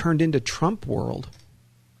really turned into Trump world.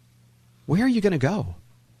 Where are you going to go?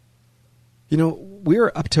 You know,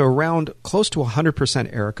 we're up to around close to 100%,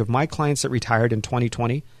 Eric, of my clients that retired in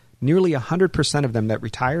 2020. Nearly 100% of them that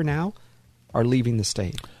retire now are leaving the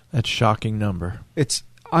state. That's a shocking number. It's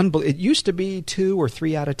unbelievable. It used to be 2 or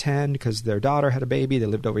 3 out of 10 because their daughter had a baby. They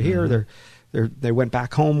lived over here. They went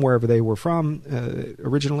back home wherever they were from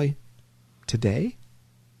originally. Today,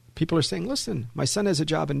 people are saying, listen, my son has a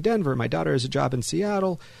job in Denver. My daughter has a job in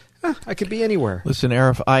Seattle. I could be anywhere. Listen,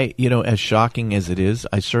 Arif, as shocking as it is,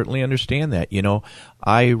 I certainly understand that.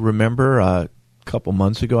 I remember couple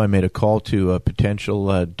months ago, I made a call to a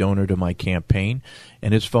potential donor to my campaign,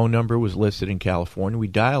 and his phone number was listed in California. We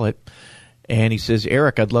dial it, and he says,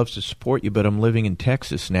 Eric, I'd love to support you, but I'm living in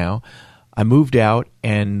Texas now. I moved out,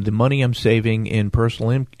 and the money I'm saving in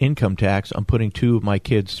personal income tax, I'm putting 2 of my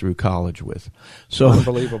kids through college with. So,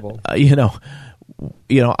 unbelievable.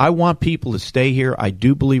 I want people to stay here. I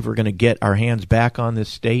do believe we're going to get our hands back on this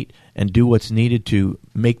state and do what's needed to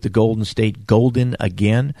make the Golden State golden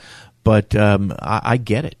again. But I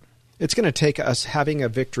get it. It's going to take us having a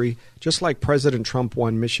victory, just like President Trump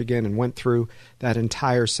won Michigan and went through that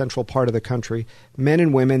entire central part of the country. Men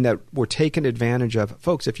and women that were taken advantage of.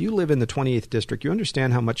 Folks, if you live in the 28th District, you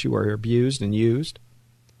understand how much you are abused and used.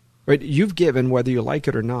 Right? You've given, whether you like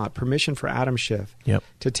it or not, permission for Adam Schiff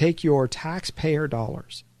to take your taxpayer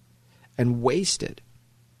dollars and waste it.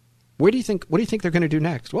 What do you think they're going to do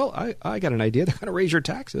next? Well, I got an idea. They're going to raise your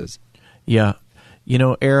taxes. Yeah.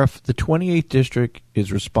 Arif, the 28th District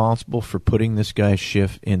is responsible for putting this guy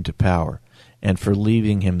Schiff into power and for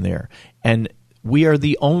leaving him there. And we are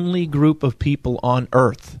the only group of people on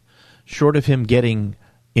earth, short of him getting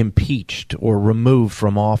impeached or removed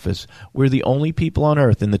from office, we're the only people on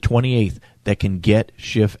earth in the 28th that can get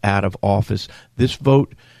Schiff out of office. This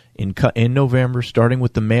vote in November, starting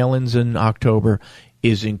with the mail-ins in October,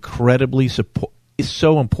 is incredibly is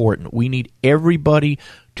so important. We need everybody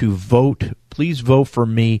to vote. Please vote for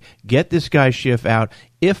me. Get this guy Schiff out,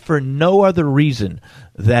 if for no other reason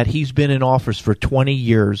that he's been in office for 20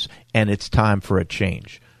 years and it's time for a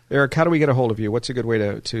change. Eric, how do we get a hold of you? What's a good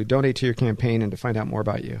way to donate to your campaign and to find out more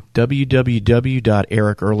about you?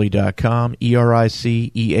 www.ericearly.com,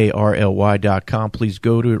 ERICEARLY.com. Please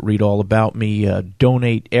go to it, read all about me,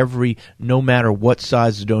 donate no matter what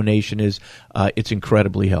size the donation is. It's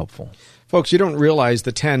incredibly helpful. Folks, you don't realize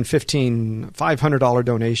the $10, $15, $500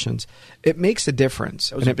 donations. It makes a difference.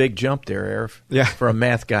 That was a big jump there, Eric. Yeah, for a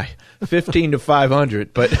math guy, 15 to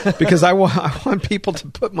 500. But because I want people to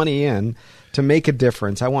put money in to make a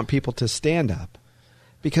difference. I want people to stand up,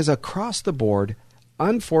 because across the board,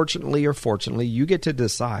 unfortunately or fortunately, you get to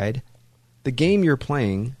decide the game you're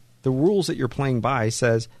playing. The rules that you're playing by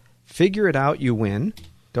says, figure it out, you win.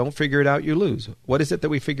 Don't figure it out, you lose. What is it that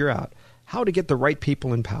we figure out? How to get the right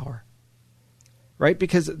people in power. Right?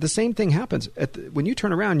 Because the same thing happens. When you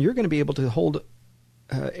turn around, you're going to be able to hold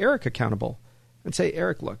Eric accountable and say,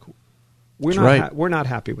 Eric, look, we're not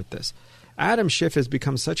happy with this. Adam Schiff has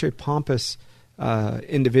become such a pompous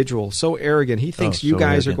individual, so arrogant. He thinks you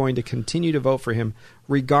guys are going to continue to vote for him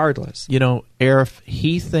regardless. Eric,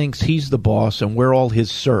 he thinks he's the boss and we're all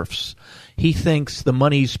his serfs. He thinks the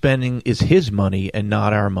money he's spending is his money and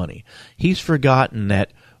not our money. He's forgotten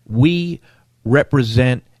that we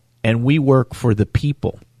represent and we work for the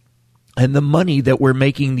people. And the money that we're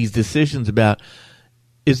making these decisions about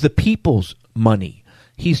is the people's money.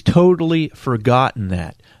 He's totally forgotten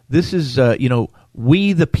that. This is,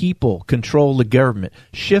 we the people control the government.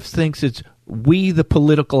 Schiff thinks it's we the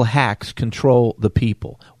political hacks control the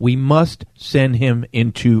people. We must send him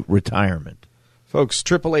into retirement. Folks,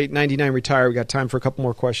 888-99-RETIRE. We got time for a couple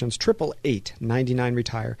more questions.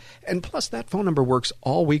 888-99-RETIRE. And plus, that phone number works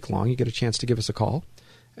all week long. You get a chance to give us a call.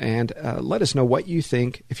 And let us know what you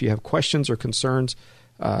think. If you have questions or concerns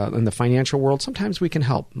in the financial world, sometimes we can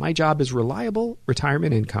help. My job is reliable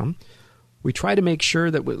retirement income. We try to make sure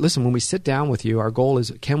that, listen, when we sit down with you, our goal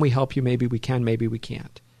is, can we help you? Maybe we can, maybe we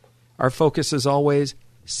can't. Our focus is always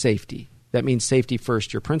safety. That means safety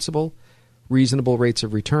first, your principal, reasonable rates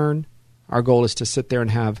of return. Our goal is to sit there and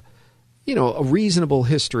have, a reasonable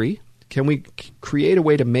history. Can we create a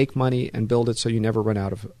way to make money and build it so you never run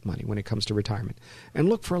out of money when it comes to retirement? And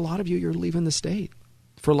look, for a lot of you, you're leaving the state.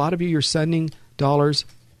 For a lot of you, you're sending dollars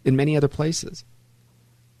in many other places.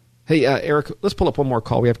 Hey, Eric, let's pull up one more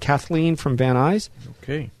call. We have Kathleen from Van Nuys.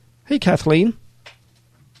 Okay. Hey, Kathleen.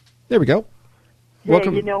 There we go. Hey,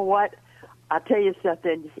 welcome. You know what? I'll tell you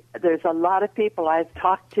something. There's a lot of people I've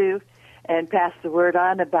talked to and passed the word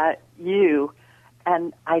on about you,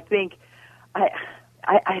 and I think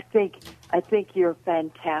you're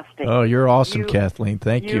fantastic. Oh, you're awesome, Kathleen.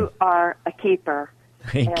 Thank you. You are a keeper.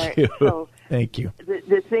 Thank you. So Thank you.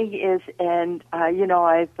 The thing is, and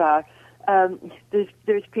I've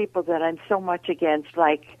there's people that I'm so much against,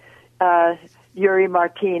 like Yuri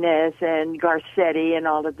Martinez and Garcetti and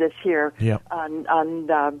all of this here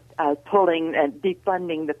on pulling and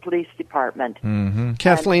defunding the police department. Mm-hmm.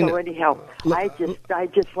 Kathleen, so anyhow, I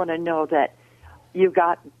just want to know that you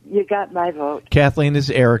got my vote. Kathleen, this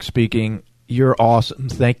is Eric speaking. You're awesome.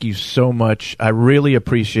 Thank you so much. I really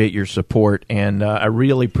appreciate your support, and I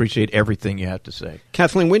really appreciate everything you have to say.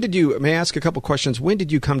 Kathleen, may I ask a couple questions? When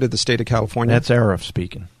did you come to the state of California? That's Arif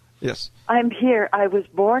speaking. Yes. I'm here. I was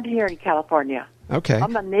born here in California. Okay.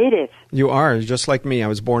 I'm a native. You are, just like me. I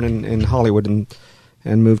was born in Hollywood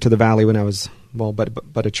and moved to the Valley when I was,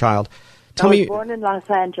 but a child. I was born in Los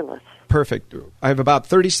Angeles. Perfect. I have about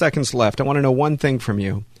 30 seconds left. I want to know one thing from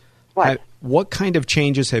you. What? What kind of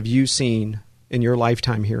changes have you seen in your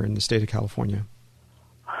lifetime here in the state of California?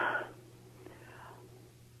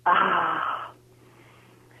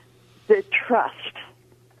 The trust.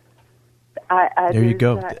 There you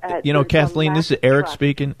go. Kathleen, this is Eric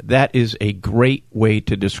speaking. That is a great way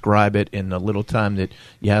to describe it in the little time that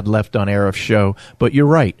you had left on Arif's show. But you're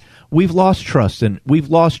right. We've lost trust, and we've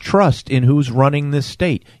lost trust in who's running this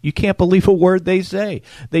state. You can't believe a word they say.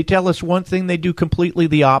 They tell us one thing, they do completely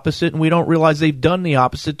the opposite, and we don't realize they've done the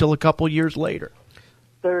opposite till a couple years later.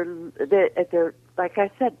 They're like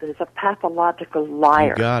I said, there's a pathological liar.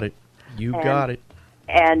 You got it. You got it.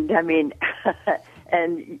 And I mean,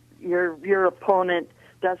 and your opponent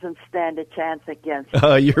doesn't stand a chance against you.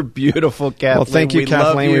 Oh, you're beautiful, Kathleen. Well, thank you,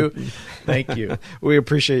 Kathleen. Love you. Thank you. We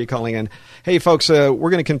appreciate you calling in. Hey, folks, we're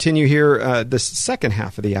going to continue here this second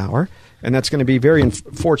half of the hour, and that's going to be very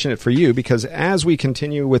fortunate for you because as we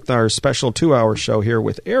continue with our special 2-hour show here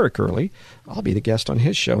with Eric Early, I'll be the guest on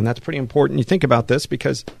his show, and that's pretty important. You think about this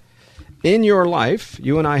because in your life,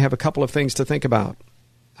 you and I have a couple of things to think about.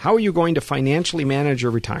 How are you going to financially manage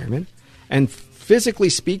your retirement? And physically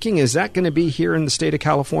speaking, is that going to be here in the state of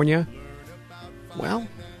California? Well,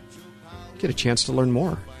 get a chance to learn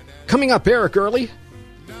more. Coming up, Eric Early.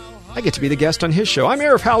 I get to be the guest on his show. I'm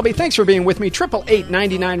Arif Halaby. Thanks for being with me.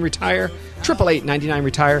 888-99-RETIRE.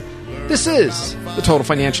 888-99-RETIRE. This is the Total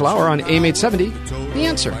Financial Hour on AM 870. The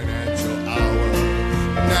Answer.